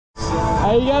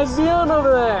How you guys feeling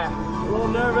over there? A little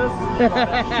nervous.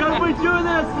 Should we do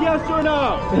this? Yes or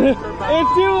no?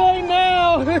 It's too late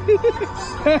now.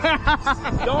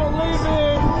 Don't leave me.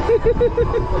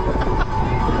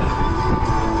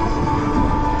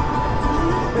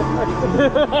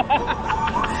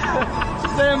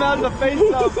 Sam has a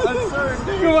face of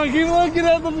uncertainty. Come on, keep looking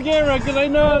at the camera because I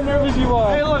know how nervous you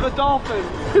are. Hey, look, a dolphin.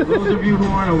 For those of you who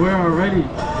aren't aware already,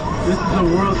 this is the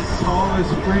world's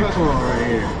tallest free fall right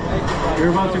here.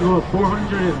 You're about to go up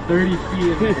 430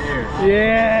 feet in the air.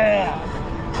 Yeah.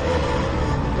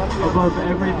 Above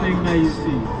everything that you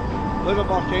see. Look at a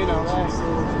volcano.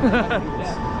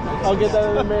 I'll get that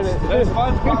in a minute. There's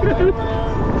fun spot right over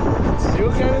there.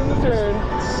 You'll get in the turn.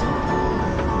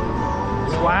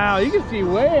 Wow, you can see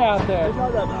way out there. It's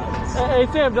not that bad. Hey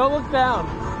Sam, don't look down.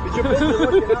 But you're busy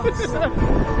looking out. You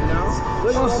know?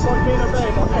 Look at Volcano Bay.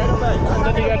 Volcano Bay. And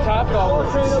then you got Top Golf.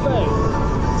 Volcano Bay.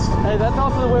 Hey, that's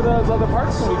also where those other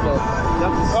parks can be built.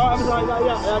 Oh, I'm sorry.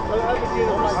 Yeah.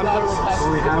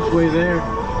 Only halfway there.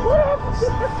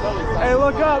 Hey,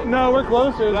 look up. No, we're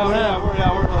closer than that. We're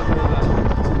closer than that.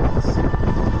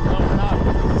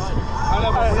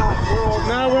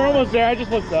 No, we're almost there. I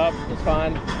just looked up. It's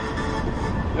fine.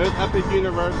 There's Epic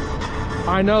Universe.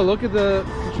 I know. Look at the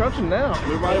construction now.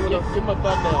 We're right with Give him a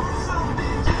thumbnail.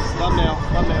 Thumbnail.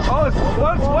 Oh, it's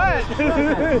wet.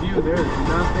 View, there's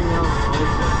nothing else like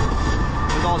that.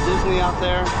 There's all Disney out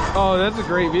there. Oh, that's a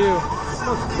great view.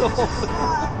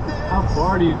 How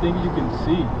far do you think you can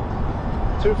see?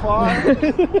 Too far?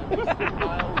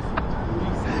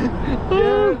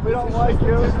 Dude, we don't like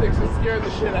you. This thing's scaring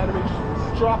the shit out of me.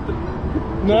 Drop the...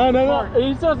 No.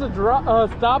 He's supposed to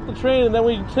stop the train and then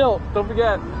we tilt. Don't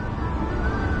forget.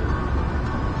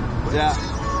 Yeah.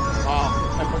 Oh,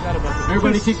 I forgot about that.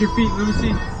 Everybody kick your feet. Let me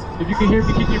see. If you can hear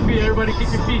me, kick your feet. Everybody kick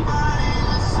your feet.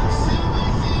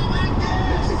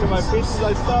 Kicking my feet since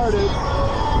I started.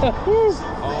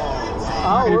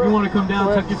 Oh, If you want to come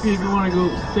down, tuck your feet. If you want to go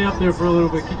stay up there for a little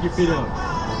bit, kick your feet out.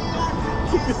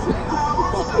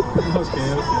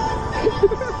 Okay.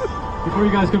 Before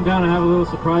you guys come down, I have a little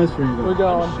surprise for you. We're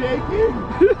going. I'm shaking.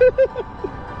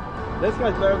 This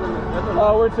guy's better than me.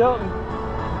 Oh, we're tilting.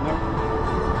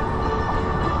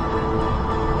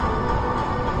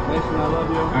 Mason, I love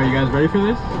you. Are you guys ready for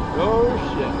this? Oh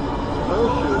shit. Oh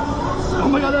shoot. Oh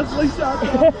my god, that's slingshot.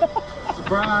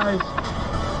 Surprise!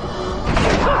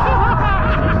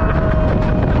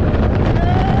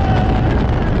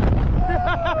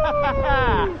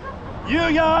 You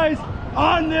guys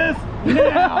on this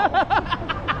now.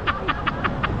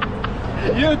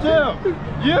 You too.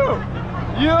 You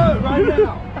right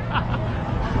now.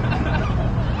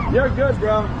 You're good,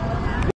 bro.